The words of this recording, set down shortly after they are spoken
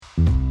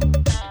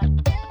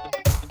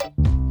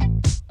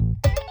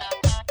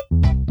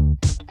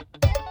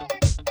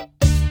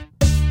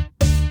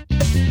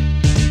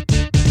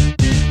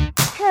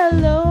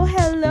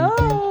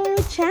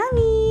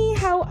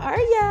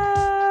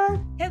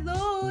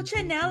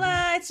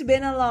Chanella! It's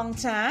been a long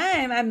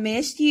time. I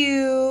missed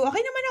you. Okay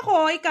naman ako.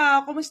 Ikaw,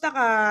 kumusta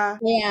ka?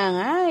 Kaya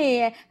nga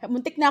eh.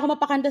 Muntik na ako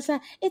mapakanta sa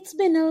It's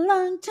been a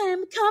long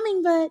time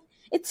coming but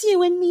it's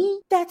you and me.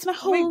 That's my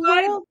Oh my whole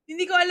God! world.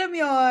 Hindi ko alam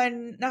yon.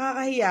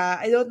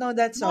 Nakakahiya. I don't know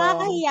that song.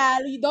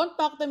 Nakakahiya. You don't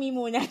talk to me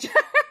muna.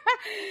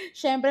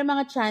 Siyempre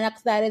mga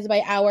Chanaks, that is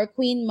by our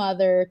queen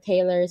mother,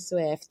 Taylor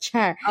Swift.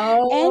 Char.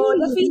 Oh,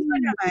 na-feel ko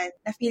Anyway, naman.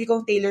 Na-feel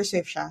kong Taylor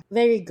Swift siya.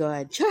 very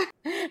good. Char.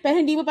 Pero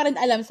hindi mo pa rin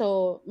alam,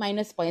 so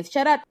minus points.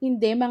 Charot.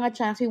 Hindi mga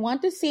Chanaks. We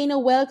want to say na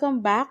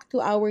welcome back to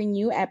our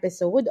new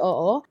episode.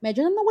 Oo.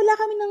 Medyo na nawala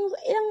kami ng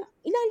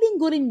ilang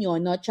linggo rin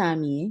yun, no,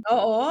 Chami?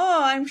 Oo,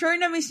 I'm sure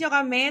na-miss nyo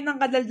kami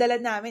ng kadaldalan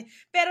namin.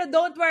 Pero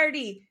don't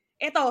worry.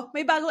 Ito,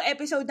 may bagong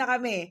episode na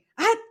kami.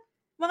 At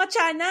mga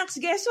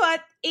Chanaks, guess what?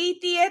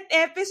 80th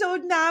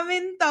episode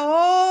namin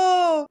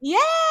to!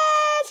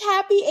 Yes!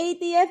 Happy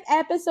 80th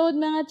episode,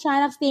 mga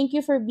Chanaks. Thank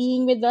you for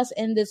being with us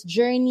in this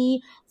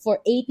journey for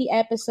 80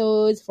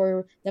 episodes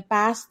for the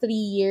past 3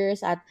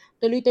 years. At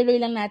tuloy-tuloy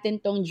lang natin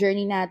tong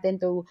journey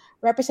natin to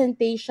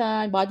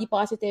representation, body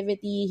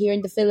positivity here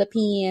in the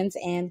Philippines,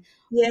 and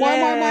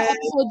more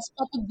episodes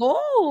pa to go!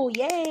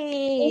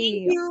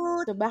 Yay! Thank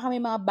you! So baka may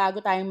mga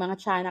bago tayong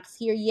mga Chanaks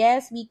here.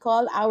 Yes, we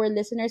call our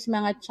listeners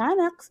mga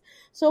Chanaks.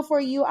 So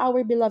for you,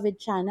 our beloved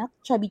Chanak,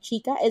 Chubby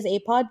Chica is a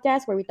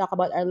podcast where we talk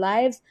about our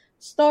lives,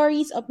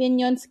 stories,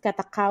 opinions,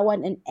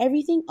 katakawan, and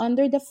everything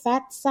under the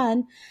fat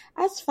sun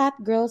as fat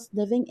girls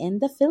living in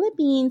the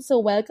Philippines. So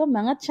welcome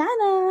mga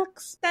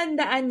Chanaks!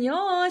 Tandaan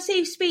nyo,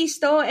 safe space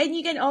to, and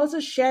you can also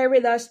share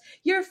with us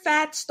your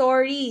fat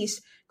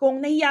stories. Kung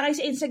nahiya kayo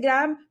sa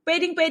Instagram,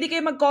 pwedeng-pwede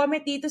kayo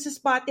mag-comment dito sa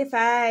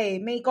Spotify.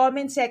 May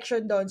comment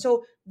section doon.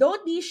 So,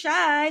 don't be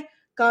shy.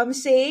 Come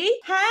say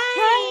hi!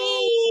 Hi!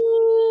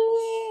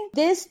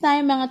 This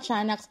time, mga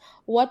Chanaks,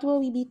 what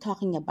will we be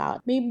talking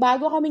about? May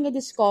bago kaming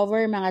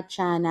na-discover, mga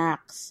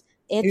Chanaks.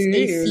 It's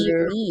a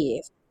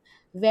series.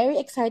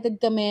 Very excited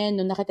kami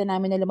nung nakita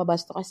namin na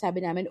lumabas to kasi sabi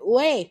namin,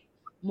 uy,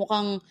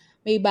 mukhang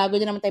may bago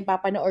na naman tayong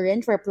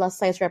papanoorin for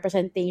plus-size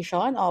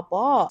representation.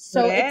 Opo.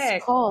 So,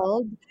 It's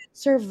called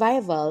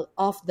Survival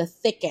of the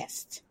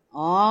Thickest.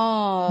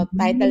 Oh,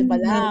 title pa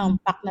lang.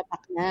 Pak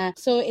na.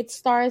 So, it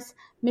stars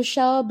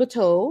Michelle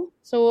Buteau.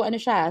 So,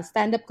 siya?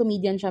 Stand-up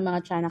comedian siya,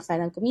 mga Chanak.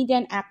 Stand-up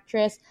comedian,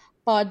 actress,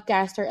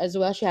 podcaster as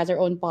well. She has her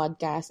own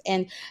podcast.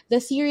 And the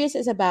series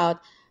is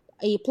about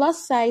a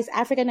plus-size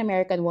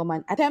African-American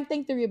woman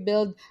attempting to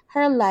rebuild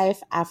her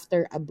life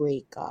after a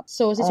breakup.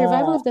 So, the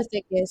Survival of the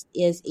Thickest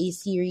is a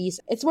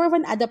series. It's more of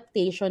an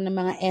adaptation ng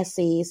mga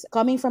essays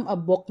coming from a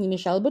book ni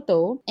Michelle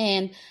Buteau.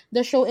 And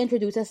the show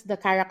introduces the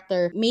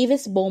character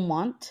Mavis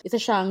Beaumont.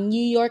 Isa siyang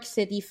New York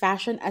City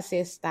fashion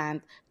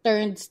assistant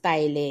turned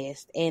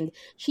stylist. And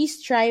she's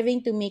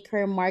striving to make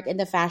her mark in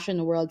the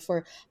fashion world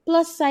for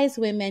plus-size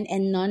women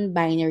and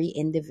non-binary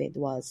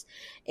individuals.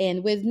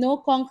 And with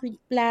no concrete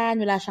plan,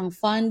 wala siyang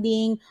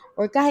funding,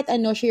 or kahit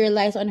ano, she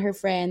relies on her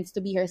friends to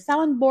be her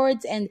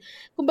soundboards and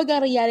kumbaga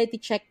reality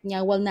check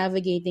niya while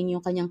navigating yung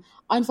kanyang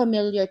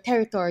unfamiliar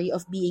territory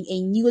of being a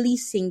newly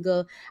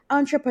single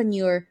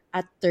entrepreneur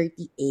at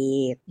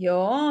 38.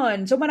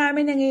 Yon. So,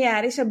 marami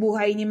nangyayari sa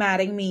buhay ni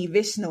Maring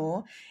Mavis,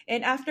 no?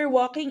 And after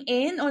walking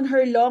in on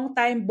her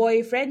long-time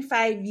boyfriend,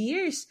 5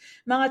 years,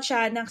 mga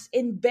Chanaks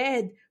in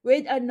bed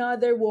with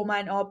another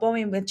woman, opo,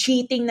 may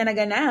cheating na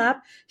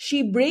naganap,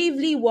 she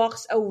bravely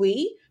walks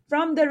away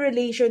from the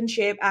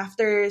relationship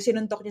after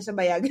sinuntok niya sa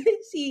bayag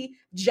si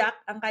Jack,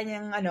 ang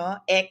kanyang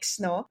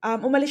ex, no?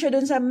 Umalis siya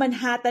dun sa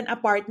Manhattan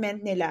apartment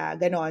nila,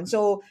 ganon.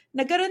 So,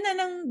 nagkaroon na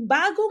ng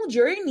bagong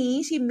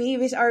journey si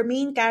Mavis, our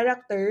main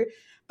character,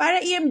 para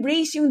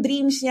i-embrace yung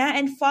dreams niya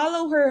and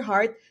follow her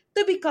heart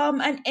to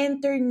become an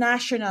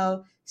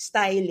international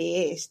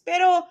stylist.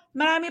 Pero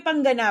marami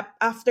pang ganap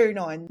after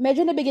nun.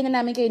 Medyo nabigyan na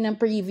namin kayo ng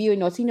preview,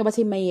 no? Sino ba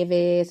si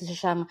Mavis? Isa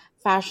siyang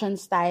fashion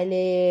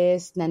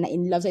stylist na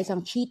na-in-love sa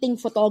isang cheating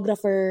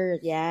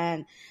photographer.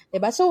 Yan.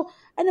 Diba? So,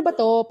 ano ba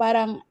to?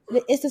 Parang,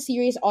 is the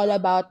series all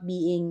about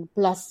being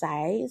plus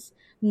size?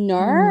 No,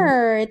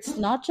 it's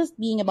not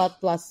just being about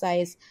plus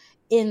size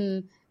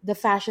in the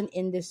fashion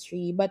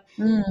industry, but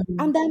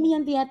ang dami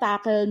niyang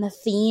tinatackle na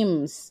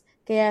themes.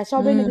 Kaya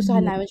sobrang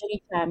nagustuhan namin siya ni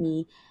Chami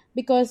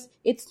because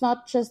it's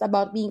not just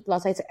about being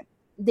plus size.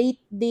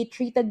 They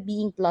treated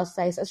being plus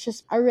size as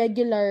just a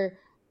regular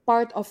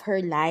part of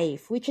her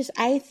life, which is,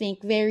 I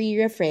think, very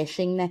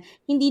refreshing na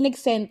hindi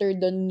nag-center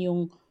doon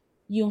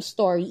yung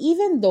story,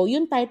 even though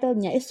yung title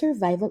niya is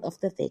Survival of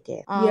the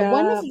Thickest.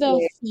 One of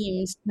the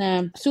themes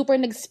na super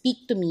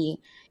nag-speak to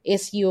me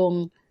is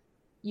yung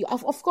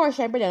of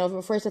course, syempre,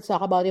 first let's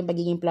talk about yung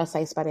pagiging plus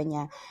size pa rin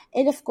niya.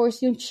 And of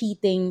course, yung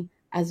cheating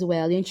as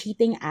well, yung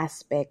cheating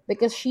aspect.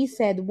 Because she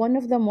said one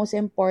of the most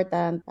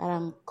important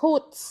parang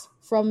quotes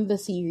from the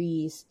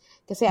series.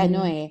 Kasi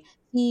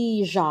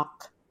si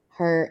Jacques,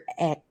 her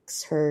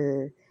ex,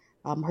 her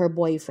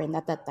boyfriend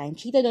at that time,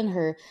 cheated on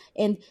her.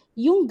 And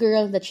yung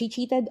girl that he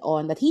cheated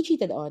on,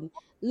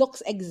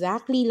 looks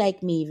exactly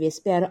like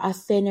Mavis, pero a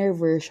thinner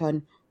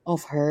version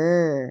of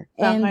her.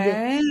 And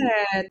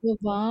Sakit.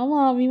 diba,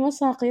 mami,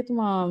 masakit,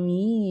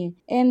 mami.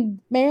 And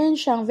meron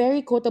siyang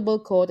very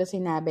quotable quote na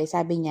sinabi.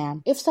 Sabi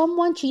niya, if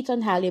someone cheats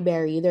on Halle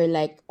Berry, they're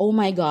like, oh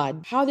my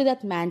God, how did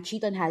that man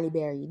cheat on Halle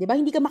Berry? Diba?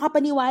 Hindi ka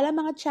makapaniwala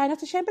mga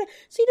channels. So, syempre,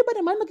 sino ba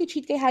naman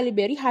mag-cheat kay Halle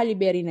Berry? Halle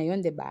Berry na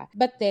yun, diba?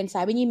 But then,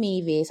 sabi ni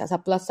Mavis, as a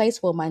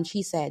plus-size woman,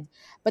 she said,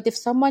 but if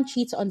someone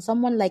cheats on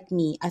someone like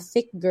me, a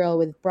thick girl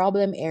with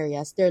problem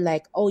areas, they're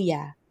like, oh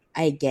yeah,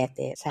 I get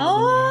it. Sabi niya.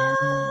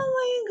 Oh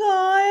my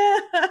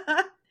God!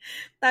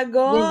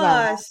 'Di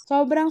ba? Tagos.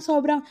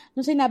 Sobrang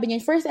nung sinabi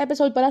niya, first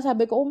episode pa lang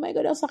sabi ko, "Oh my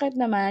God, ang sakit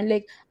naman."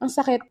 Like, ang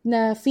sakit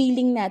na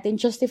feeling natin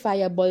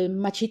justifiable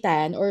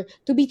machitan or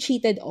to be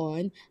cheated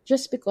on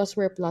just because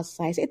we're plus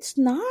size. It's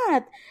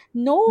not.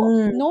 No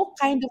Hmm. no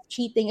kind of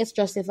cheating is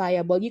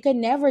justifiable. You can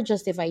never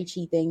justify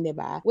cheating, 'di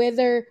ba?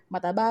 Whether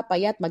mataba,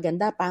 payat,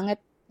 maganda, pangit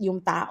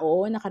yung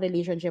tao,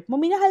 naka-relationship mo,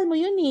 minahal mo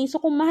yun eh.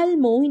 So, kung mahal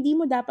mo, hindi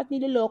mo dapat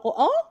niloloko.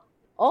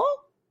 Oh,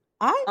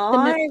 ay,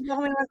 Ay,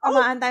 baka may ay,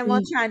 matamaan tayong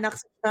mga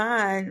tiyanaks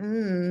diyan.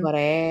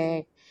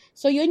 correct.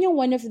 So yun yung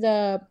one of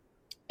the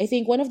I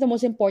think one of the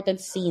most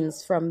important scenes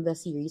from the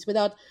series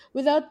without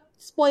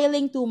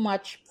spoiling too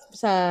much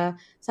sa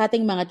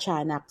ating mga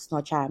chanaks,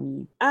 no,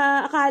 Chami.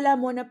 Akala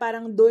mo na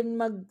parang dun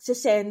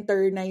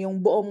mag-center na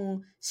yung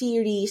buong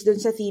series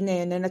dun sa theme na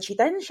yun, na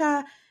nachitan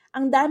siya.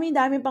 Ang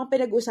dami-dami pang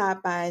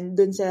pinag-usapan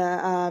dun sa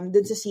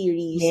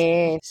series.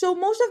 Yes. So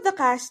most of the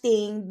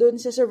casting dun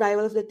sa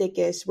Survival of the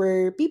Thickest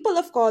were people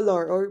of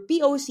color or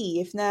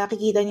POC, if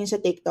nakikita niyo sa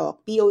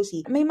TikTok,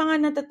 POC. May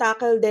mga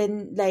natatackle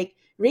din like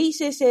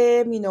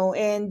racism,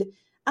 and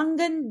ang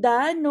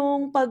ganda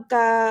nung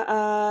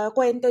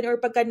kwento or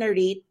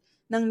pagka-narrate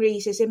ng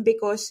racism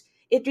because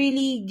it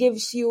really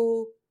gives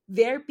you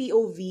their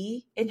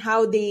POV and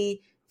how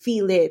they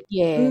feel it.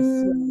 Yes.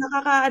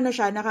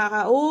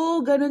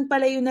 Ganun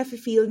pala yung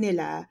nafe-feel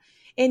nila.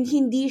 And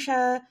hindi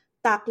siya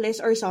tactless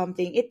or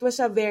something.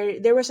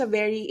 There was a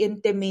very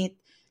intimate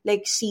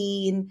like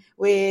scene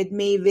with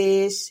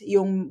Mavis,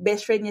 yung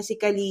best friend niya si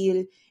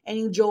Khalil, and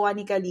yung jowa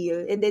ni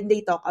Khalil, and then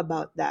they talk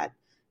about that.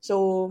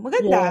 So,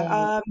 maganda.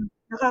 Yes.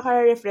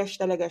 Nakaka-refresh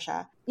talaga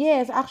siya.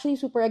 Yes, actually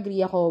super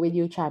agree ako with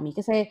you, Chami.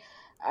 Kasi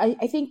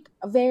I think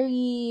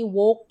very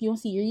woke yung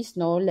series,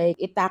 no? Like,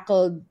 it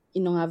tackled,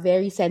 nga,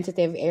 very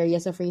sensitive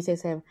areas of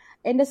racism.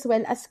 And as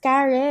well as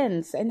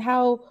Karens. And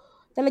how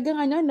talagang,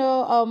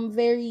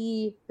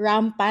 very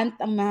rampant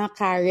ang mga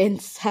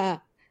Karens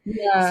sa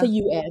Yeah.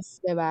 US,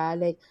 diba?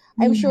 Like,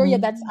 I'm sure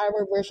that's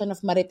our version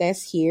of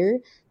Marites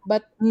here.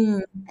 But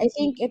Mm. I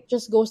think it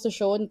just goes to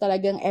show na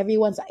talagang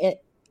everyone's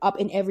up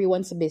in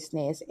everyone's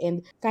business,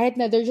 and kahit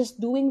na they're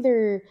just doing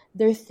their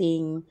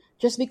thing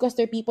just because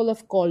they're people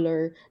of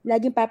color,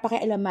 laging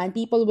papakialaman,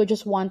 people will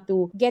just want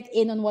to get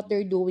in on what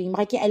they're doing,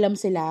 makikialam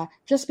sila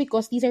just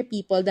because these are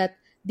people that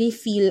they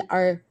feel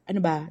are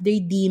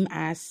they deem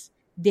as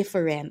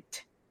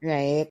different,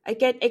 right? I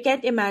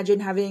can't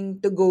imagine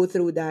having to go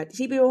through that.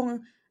 Isipin yung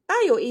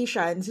tayo,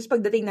 Asians, is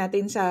pagdating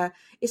natin sa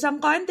isang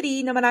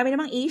country na marami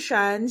namang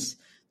Asians,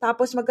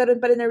 tapos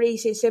magkaroon pa rin ng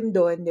racism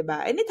doon, di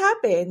ba? And it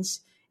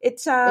happens. It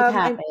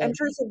I'm happened.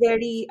 sure it's a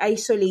very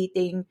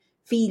isolating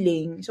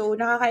feeling. So,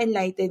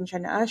 nakaka-enlighten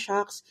siya na,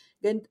 shucks,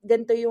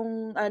 ganito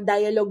yung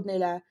dialogue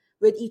nila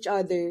with each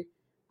other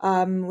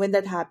when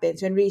that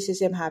happens, when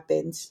racism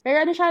happens.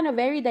 Pero siya,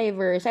 very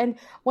diverse. And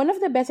one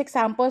of the best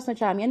examples na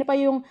Chami, ano pa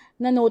yung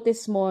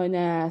na-notice mo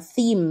na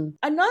theme?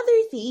 Another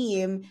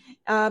theme,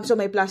 so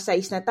may plus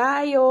size na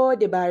tayo,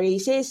 'di ba?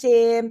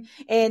 Racism,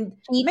 and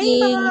may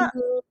Cheating.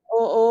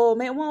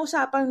 may mga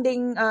usapang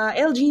ding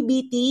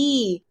LGBT.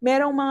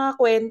 Merong mga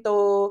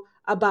kwento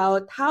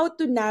about how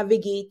to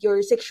navigate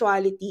your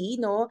sexuality,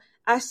 no,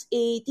 as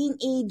a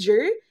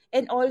teenager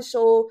and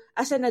also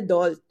as an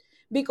adult,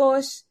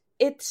 because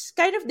it's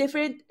kind of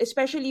different,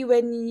 especially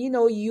when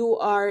you've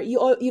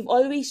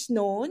always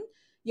known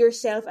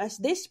yourself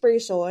as this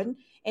person,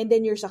 and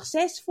then you're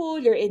successful,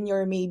 you're in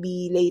your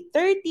maybe late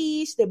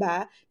 30s, 'di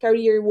ba?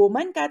 Career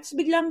woman ka, tapos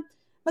biglang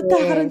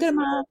magkakaroon ka Yes.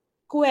 ng mga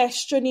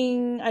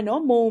questioning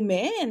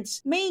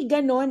moments. May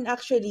ganon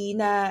actually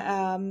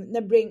na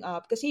bring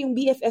up kasi yung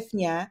BFF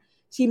niya,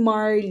 si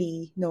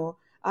Marley, no.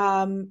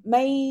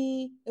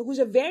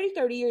 Who's a very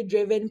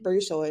career-driven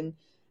person,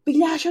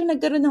 bigla siyang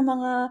nagkaroon ng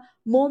mga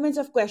moments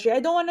of question.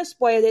 I don't want to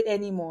spoil it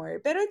anymore,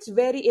 pero it's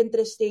very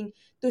interesting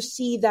to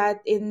see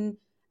that in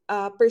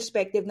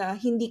perspective na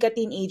hindi ka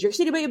teenager.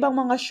 Kasi di ba ibang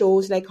mga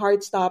shows like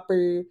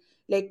Heartstopper,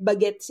 like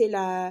Baguette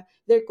sila,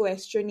 they're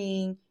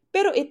questioning.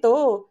 Pero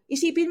ito,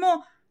 isipin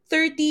mo,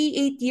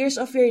 38 years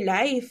of your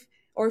life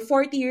or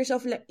 40 years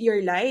of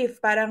your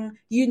life, parang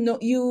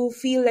you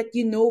feel that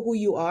you know who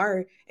you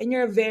are. And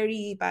you're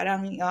very,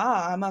 parang,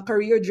 I'm a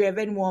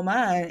career-driven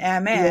woman.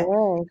 Amen.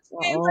 Yes,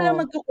 Ngayon ka lang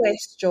oo.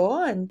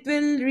 magka-question. It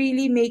will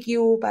really make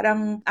you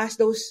parang ask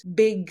those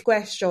big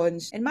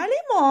questions. And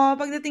malay mo,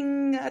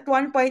 pagdating at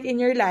one point in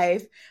your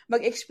life,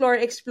 mag-explore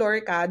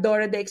ka,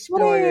 Dora the Correct.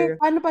 Explorer.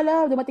 Paano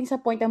pala dumating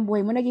sa point ang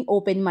buhay mo, naging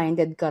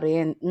open-minded ka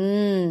rin.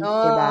 'Di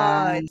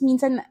ba? Oh,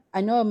 Minsan,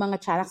 mga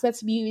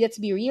characters,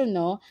 let's be real,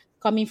 no?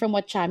 Coming from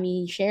what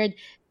Chami shared,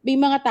 may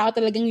mga tao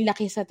talagang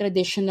laki sa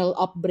traditional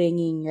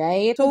upbringing,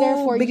 right? So So,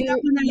 therefore, bigla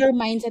mo na your lang,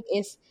 mindset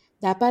is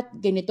dapat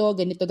ganito,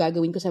 ganito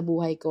gagawin ko sa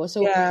buhay ko.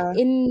 So yeah,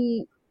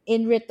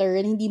 in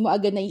return, hindi mo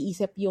agad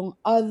naiisip yung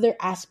other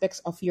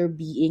aspects of your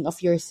being, of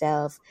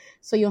yourself.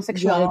 So yung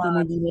sexuality mo,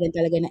 yeah. hindi mo rin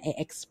talaga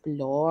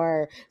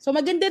na-explore. So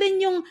maganda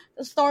rin yung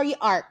story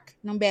arc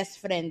ng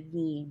best friend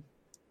ni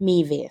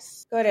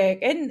Mavis.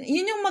 Correct. And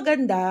yun yung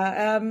maganda.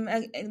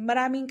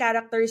 Maraming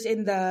characters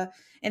in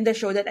the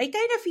show that I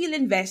kind of feel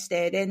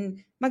invested, and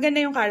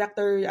maganda yung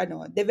character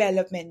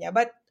development niya.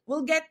 But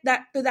we'll get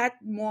to that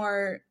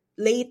more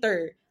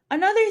later.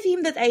 Another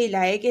theme that I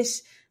like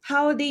is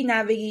how they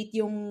navigate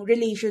yung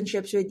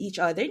relationships with each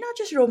other, not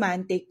just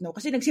romantic, no?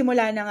 Kasi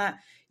nagsimula na nga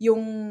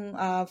yung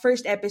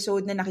first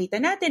episode na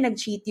nakita natin,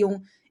 nag-cheat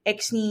yung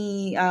ex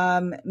ni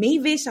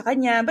Mavis sa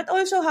kanya, but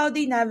also how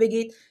they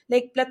navigate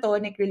like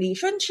platonic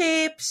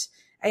relationships,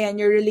 ayan,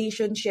 your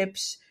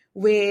relationships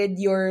with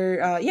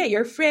your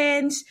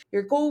friends,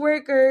 your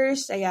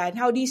coworkers, ayan,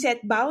 how do you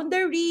set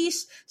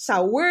boundaries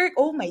sa work?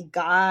 Oh my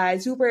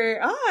God, super,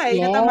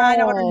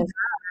 natamaan ako ng Yes.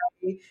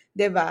 guy,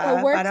 Sa 'di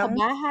ba? work, sa Parang,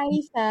 bahay,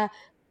 sa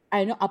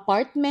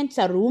apartment,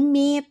 sa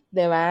roommate,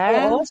 'di ba?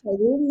 oo, sa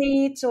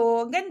roommate. So,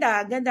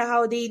 ganda, ganda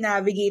how they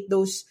navigate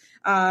those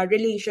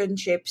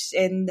relationships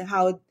and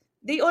how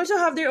they also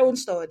have their own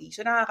story.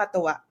 So,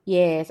 nakakatuwa.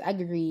 Yes,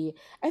 agree.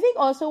 I think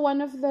also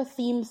one of the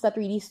themes that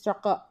really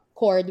struck a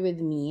chord with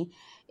me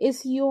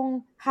is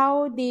yung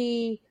how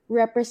they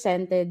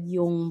represented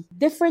yung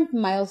different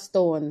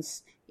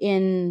milestones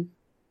in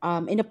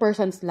a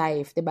person's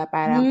life, 'di ba?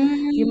 Parang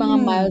yung mga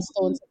Hmm,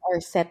 milestones that are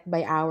set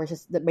by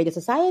the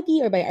society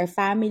or by our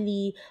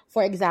family.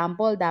 For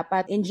example,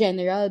 dapat in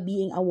general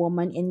being a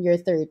woman in your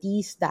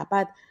 30s,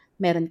 dapat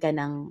meron ka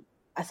ng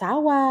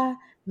asawa,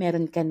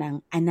 meron ka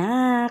ng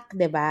anak,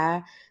 'di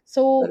ba?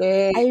 So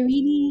correct.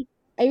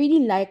 I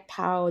really liked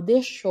how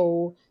this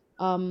show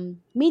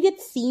made it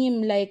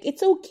seem like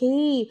it's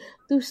okay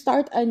to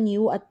start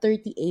anew at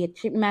 38.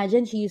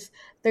 Imagine she's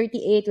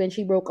 38 when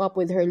she broke up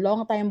with her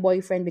longtime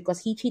boyfriend because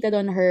he cheated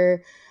on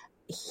her.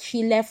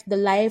 She left the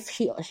life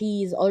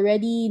she's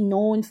already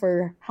known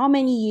for how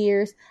many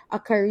years, a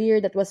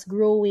career that was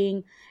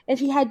growing, and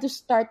she had to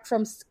start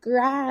from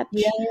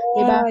scratch,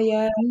 diba? Yeah,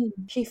 yeah.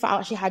 She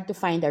had to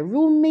find a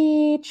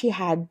roommate, she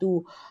had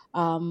to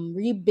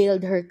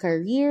rebuild her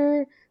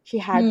career, she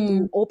had Hmm,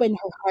 to open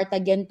her heart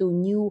again to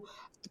new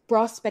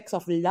prospects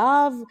of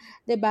love,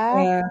 'di ba?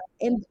 yeah.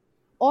 And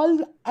all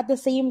at the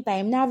same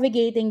time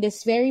navigating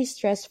this very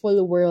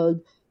stressful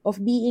world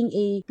of being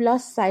a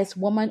plus size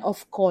woman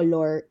of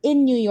color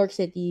in New York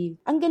City.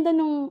 Ang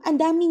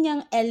dami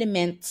niyang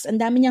elements, ang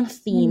dami niyang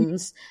Hmm,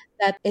 themes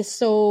that is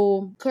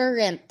so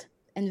current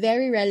and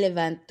very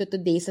relevant to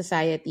today's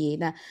society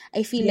na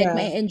I feel like yeah.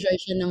 may enjoy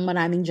siya ng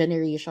maraming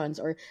generations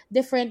or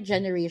different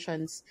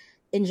generations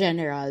in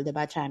general, 'di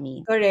ba,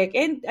 Chami? Correct.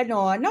 And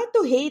not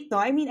to hate, no?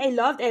 I mean, I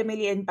loved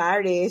Emily in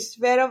Paris.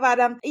 Pero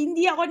parang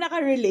hindi ako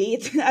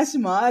nakarelate as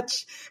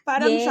much.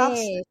 Parang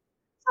shocks. Yes.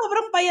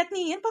 Sobrang payat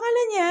ni, ang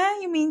pangalan niya,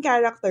 yung main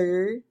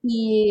character.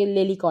 Si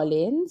Lily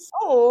Collins?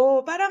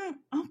 Oo,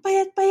 parang ang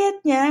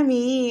payat-payat niya,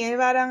 Mi.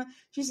 Parang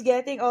she's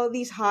getting all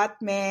these hot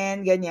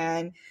men,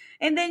 ganyan.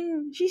 And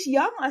then she's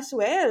young as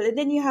well. And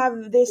then you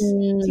have this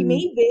si Mm,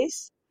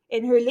 Mavis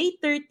in her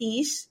late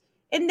 30s,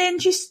 and then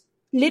she's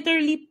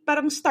literally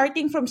parang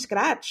starting from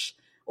scratch.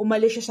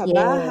 Umalis siya sa yes,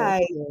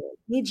 bahay yes.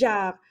 ni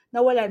Jack,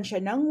 nawalan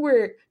siya ng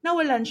work,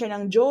 nawalan siya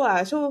ng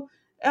jowa. So,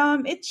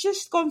 it's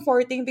just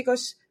comforting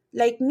because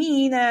like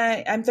me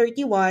na I'm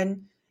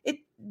 31, it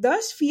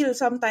does feel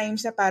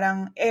sometimes na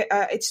parang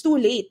it's too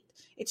late.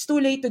 It's too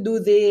late to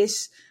do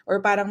this,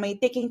 or parang may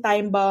ticking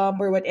time bomb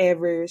or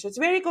whatever. So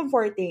it's very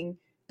comforting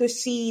to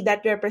see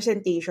that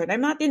representation. I'm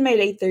not in my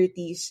late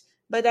 30s,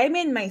 but I'm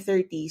in my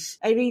 30s.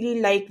 I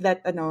really like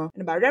that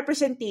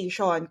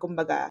representation,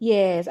 kumbaga.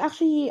 Yes,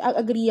 actually,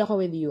 agree ako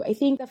with you. I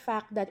think the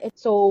fact that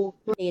it's so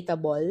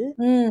relatable, you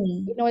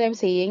Mm, know what I'm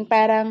saying?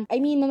 Parang, I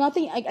mean,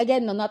 nothing,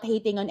 again, no, not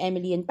hating on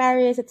Emily in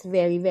Paris. It's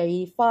very,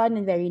 very fun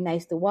and very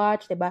nice to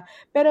watch, diba?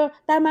 Pero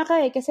tama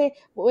ka eh, kasi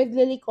with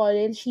Lily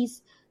Collins,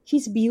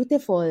 she's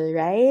beautiful,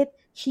 right?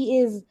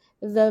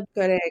 The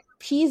correct.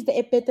 she is the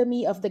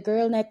epitome of the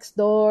girl next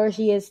door.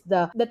 She is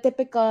the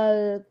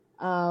typical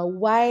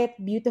white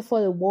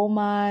beautiful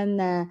woman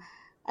na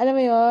alam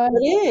mo yon.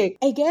 Correct.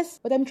 I guess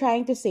what I'm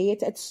trying to say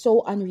it's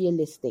so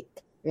unrealistic,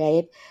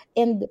 right?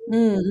 And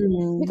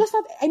Mm-mm. because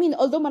not I mean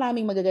although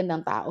maraming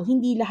magagandang tao,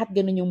 hindi lahat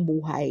ganun yung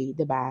buhay,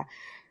 'di ba?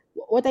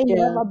 What I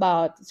love Yeah.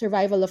 about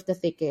Survival of the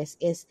Thickest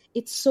is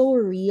it's so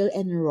real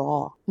and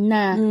raw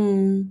na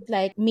Mm,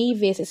 like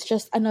Mavis is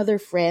just another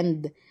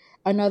friend,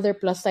 another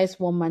plus size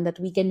woman that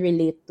we can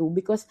relate to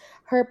because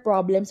her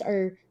problems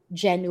are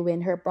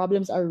genuine. Her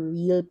problems are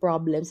real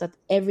problems that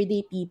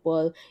everyday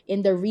people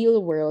in the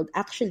real world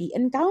actually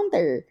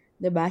encounter.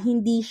 'Di ba?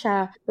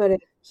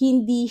 correct.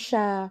 Hindi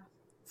siya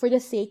for the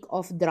sake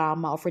of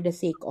drama or for the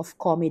sake of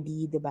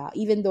comedy, 'di ba?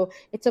 Even though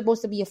it's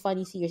supposed to be a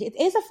funny series. It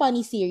is a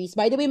funny series.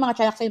 By the way, mga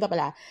tiyak sa pa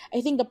pala, I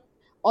think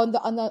on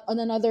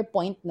another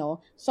point,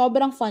 no,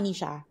 sobrang funny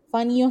siya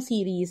funny yung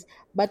series,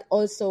 but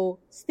also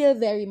still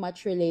very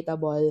much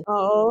relatable.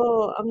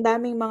 Oo, ang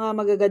daming mga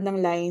magagandang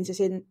lines as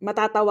in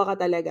matatawa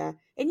ka talaga.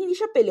 And hindi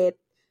siya pilit.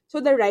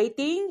 So the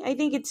writing, I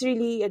think it's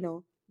really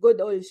good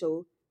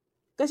also.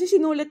 Kasi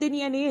sinulat din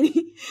ni ano yan,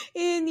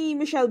 ni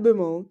Michelle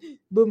Beaumont.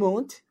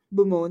 Michelle So,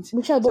 Buteau,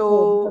 Michelle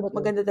Buteau.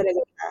 maganda talaga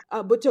siya.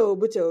 Buto.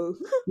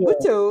 Yeah.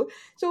 Buto.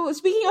 So,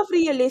 speaking of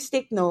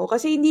realistic, no,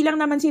 kasi hindi lang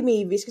naman si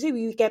Mavis, kasi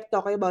we kept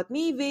talking about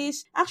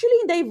Mavis. Actually,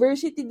 yung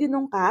diversity din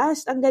ng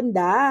cast, ang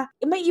ganda.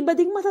 May iba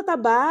ding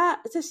matataba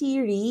sa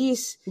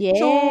series. So,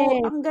 Yes.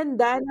 ang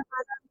ganda na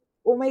parang,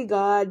 oh my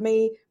God,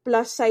 may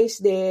plus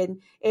size din.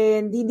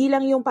 And hindi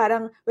lang yung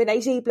parang, when I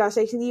say plus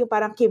size, hindi yung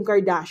parang Kim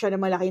Kardashian na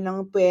malaki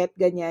ng puwet,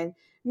 ganyan.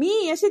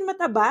 Me, as in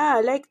mataba,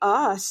 like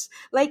us,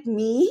 like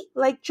me,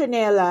 like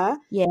Chanela,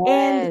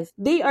 and Yes.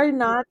 they are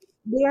not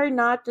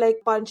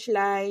like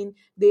punchline,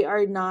 they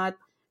are not,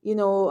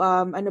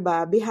 ano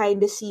ba, behind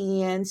the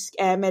scenes,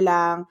 eme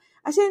lang.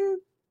 As in,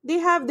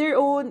 they have their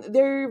own,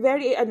 they're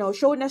very,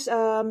 shown as,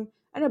 ano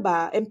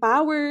ba,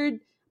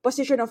 empowered,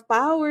 position of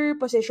power,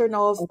 position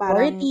of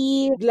parang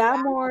Authority.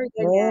 glamour,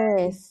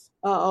 ganyan. Yes.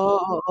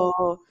 Oo,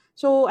 oo.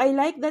 So, I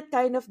like that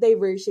kind of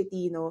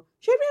diversity, no?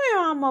 Siyempre may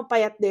mga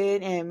mapayat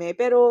din, eme,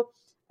 pero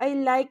I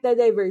like the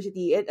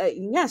diversity. At,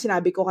 yun nga,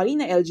 sinabi ko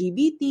kanina,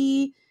 LGBT,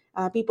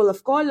 people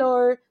of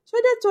color. So,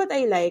 that's what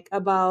I like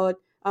about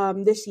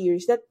the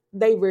series, that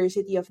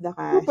diversity of the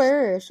cast.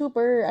 Super,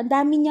 super. Ang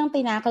dami niyang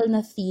tinakal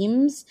na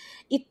themes.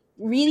 It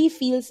really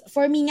feels,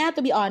 for me nga, to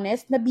be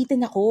honest,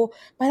 nabitin ako.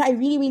 Para I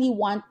really, really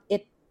want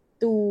it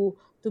to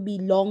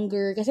be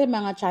longer. Kasi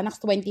mga Chanax,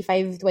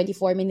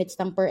 25-24 minutes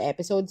lang per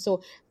episode.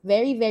 So,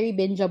 very, very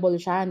bingeable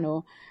siya,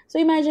 no?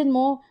 So, imagine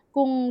mo,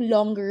 kung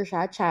longer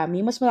siya, Chami,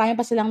 mas marami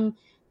pa silang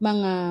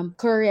mga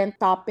current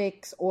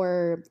topics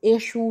or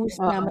issues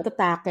na Oo.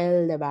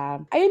 matatakel,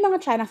 diba? Ayun mga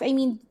Chanax, I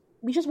mean,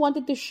 we just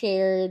wanted to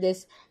share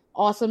this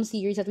awesome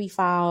series that we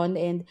found,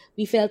 and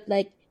we felt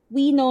like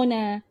we know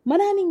na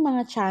maraming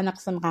mga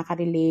Chanax na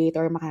makaka-relate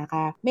or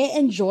may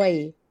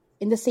enjoy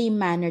in the same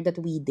manner that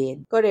we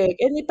did. Correct.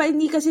 And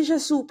hindi kasi siya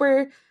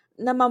super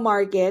na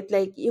ma-market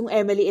like yung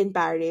Emily in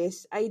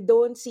Paris. I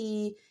don't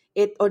see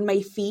it on my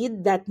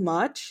feed that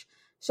much.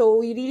 So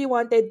we really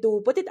wanted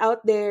to put it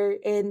out there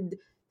and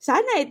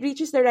sana it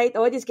reaches the right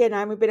audience. Kaya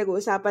namin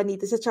pinag-uusapan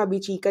dito sa Chubby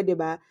Chica, di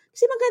ba?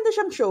 Kasi maganda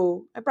siyang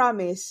show. I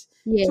promise.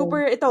 Yeah.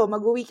 Super,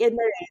 mag-weekend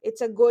na rin.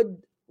 It's a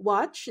good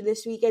watch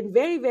this weekend.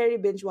 Very,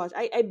 very binge watch.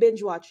 I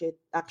binge watch it,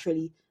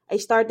 actually. I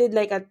started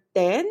like at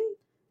 10,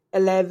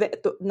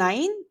 11,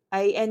 9.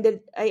 I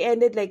ended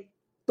like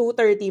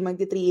 2:30,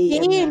 magti 3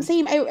 a.m. na.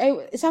 Same.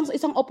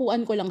 Isang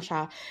upuan ko lang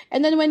siya. And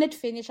then when it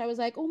finished, I was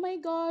like, oh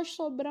my gosh,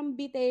 sobrang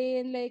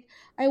bitin. Like,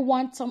 I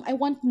want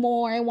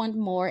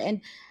more. And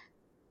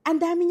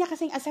ang dami niya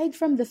kasing, aside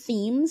from the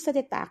themes that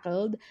it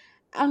tackled,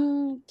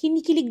 ang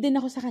kinikilig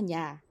din ako sa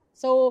kanya.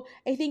 So,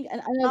 I think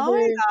Oh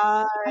my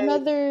God.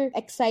 another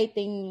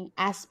exciting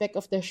aspect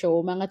of the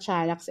show, mga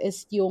Chanax,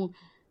 is yung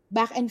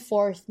back and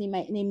forth ni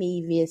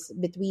Mavis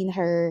between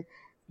her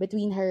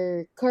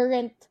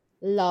current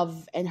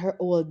love and her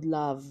old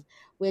love,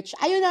 which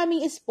ayaw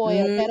naming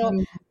spoil, pero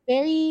Mm.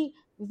 very,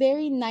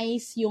 very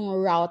nice yung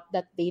route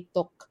that they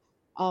took,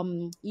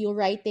 yung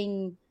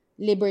writing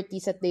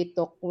liberties that they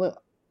took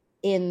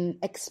in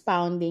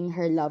expounding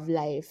her love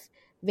life.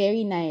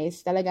 Very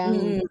nice.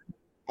 Talagang, Mm.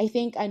 I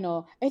think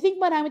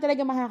marami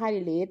talaga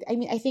makaka-relate. I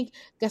mean, I think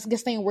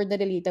gas-gas na yung word na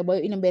relatable.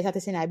 Ilang beses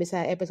natin sinabi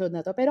sa episode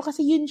na to. Pero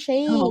kasi yun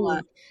siya Oo nga.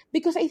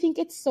 Because I think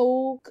it's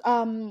so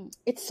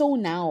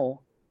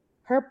now.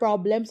 Her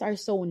problems are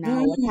so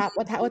now.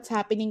 What's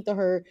happening to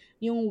her,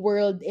 yung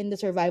world in the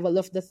survival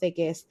of the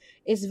thickest,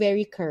 is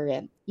very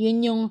current.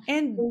 Yun yung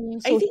And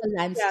I think, social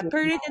landscape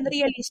current and now.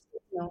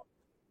 realistic, no?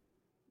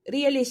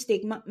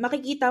 Realistic,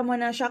 makikita mo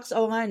na, shucks,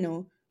 nga,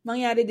 no?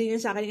 Mangyari din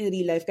yun sa akin in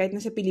real life, kahit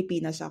nasa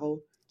Pilipinas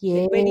ako.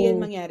 Yes. Pwede yan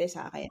mangyari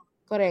sa akin.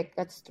 Correct.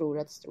 That's true.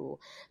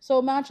 So,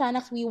 mga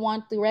Chanax, we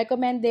want to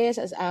recommend this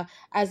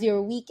as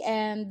your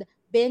weekend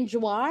binge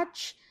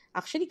watch.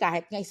 Actually,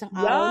 kahit nga isang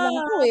araw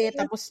lang to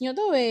tapos nyo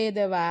to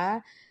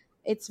diba?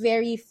 It's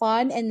very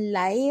fun and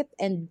light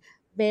and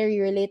very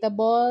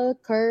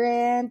relatable,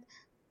 current,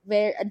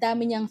 ang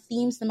dami niyang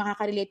themes na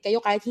makaka-relate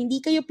kayo kahit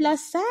hindi kayo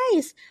plus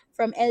size.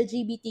 From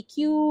LGBTQ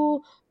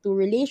to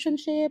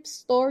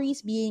relationships,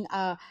 stories, being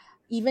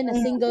even a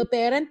single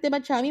parent.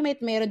 Diba, Chami?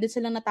 Meron din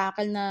silang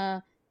natakal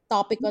na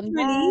topic on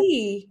that.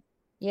 Really?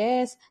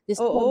 Yes.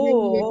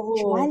 Discovering your Oo.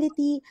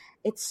 sexuality.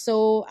 It's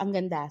so, ang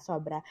ganda,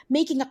 sobra.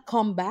 Making a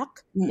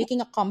comeback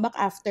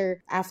after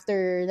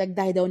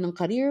nag-die down ng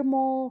career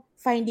mo,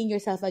 finding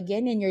yourself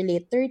again in your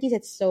late 30s.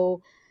 It's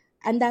so,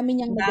 ang dami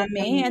niyang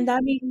Ang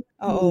daming,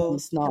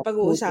 themes, no?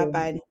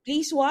 napag-uusapan.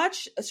 Please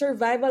watch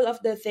Survival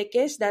of the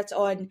Thickest. That's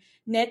on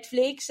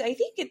Netflix. I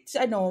think it's,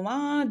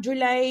 mga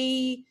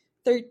July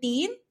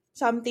 13,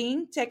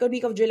 something. Second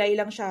week of July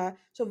lang siya.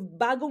 So,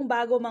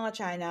 bagong-bago mga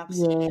Chanax.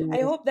 Yes.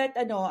 I hope that,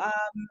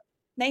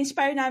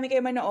 na-inspire namin kayo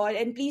manood.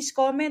 And please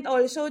comment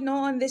also,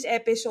 no, on this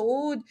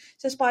episode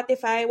sa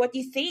Spotify what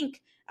you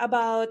think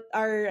about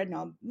our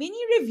mini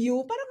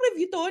review. Parang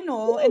review to,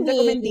 no? And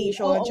Really?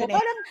 recommendation. Oo,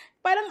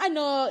 parang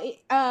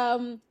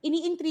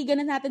iniintriga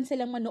na natin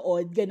silang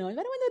manood, gano'n.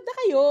 Parang manood na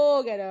kayo,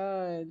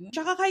 gano'n.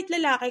 Tsaka kahit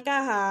lalaki ka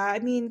ha,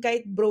 I mean,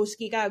 kahit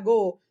broski ka,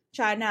 go.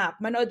 Tiyanak,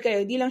 manood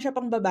kayo. Di lang siya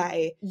pang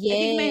babae. I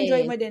think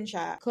ma-enjoy Yes. mo din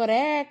siya.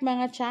 Correct,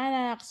 mga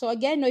tiyanak. So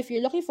again, if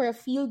you're looking for a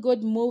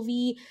feel-good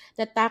movie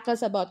that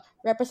tackles about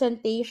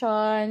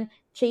representation,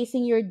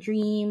 chasing your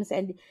dreams,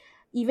 and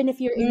even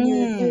if you're in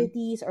your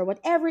 30s or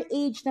whatever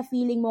age na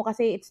feeling mo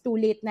kasi it's too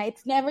late na,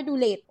 it's never too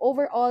late.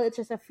 Overall, it's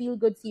just a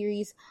feel-good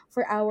series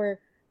for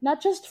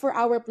not just for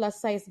our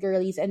plus-size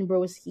girlies and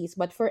broskies,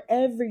 but for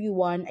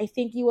everyone. I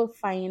think you will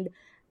find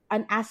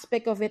an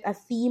aspect of it, a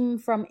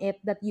theme from it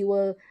that you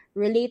will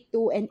relate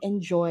to and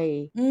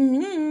enjoy.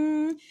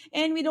 Mm-hmm.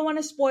 And we don't want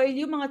to spoil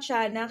you, mga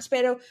tiyanaks,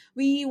 pero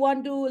we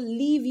want to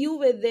leave you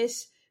with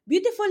this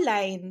beautiful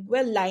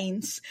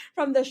lines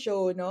from the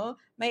show, no?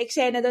 May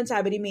eksena doon,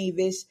 sabi ni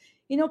Mavis,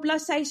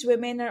 plus-size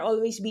women are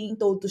always being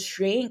told to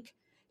shrink.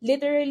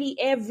 Literally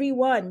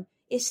everyone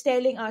is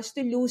telling us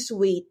to lose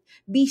weight,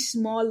 be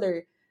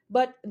smaller.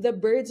 But the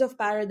birds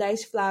of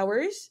paradise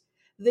flowers,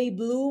 they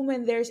bloom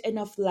when there's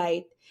enough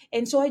light.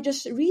 And so I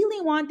just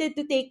really wanted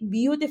to take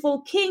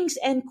beautiful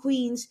kings and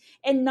queens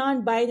and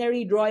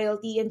non-binary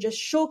royalty and just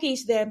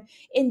showcase them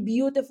in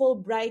beautiful,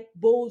 bright,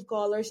 bold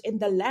colors in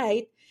the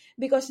light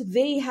because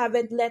they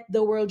haven't let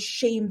the world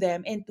shame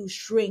them into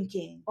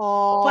shrinking.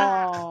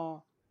 Oh.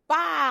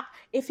 Pak!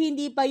 If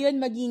hindi pa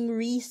yun maging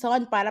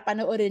reason para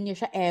panoorin nyo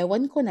siya,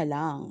 ewan ko na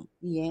lang.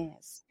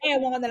 Yes.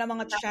 Ewan ko na lang,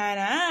 mga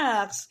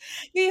tiyanaks.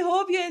 We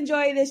hope you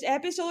enjoy this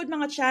episode,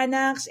 mga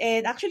tiyanaks.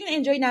 And actually,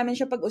 na-enjoy namin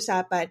siya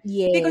pag-usapan.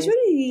 Yes. Because we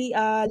really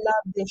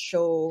love this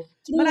show.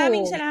 True.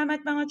 Maraming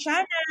salamat, mga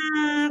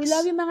tiyanaks. We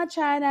love you, mga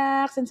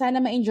tiyanaks. And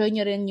sana ma-enjoy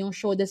nyo rin yung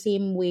show the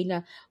same way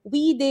na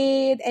we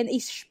did. And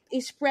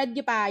i-spread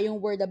nyo pa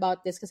yung word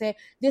about this. Kasi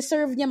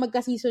deserve niya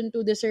magka-season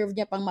 2. Deserve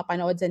niya pang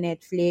mapanood sa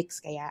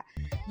Netflix. Kaya,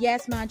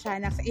 yes, mga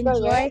tiyanaks,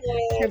 enjoy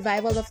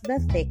Survival of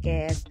the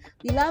Thickest.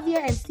 We love you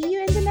and see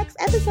you in the next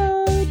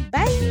episode.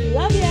 Bye!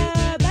 Love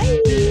ya!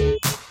 Bye!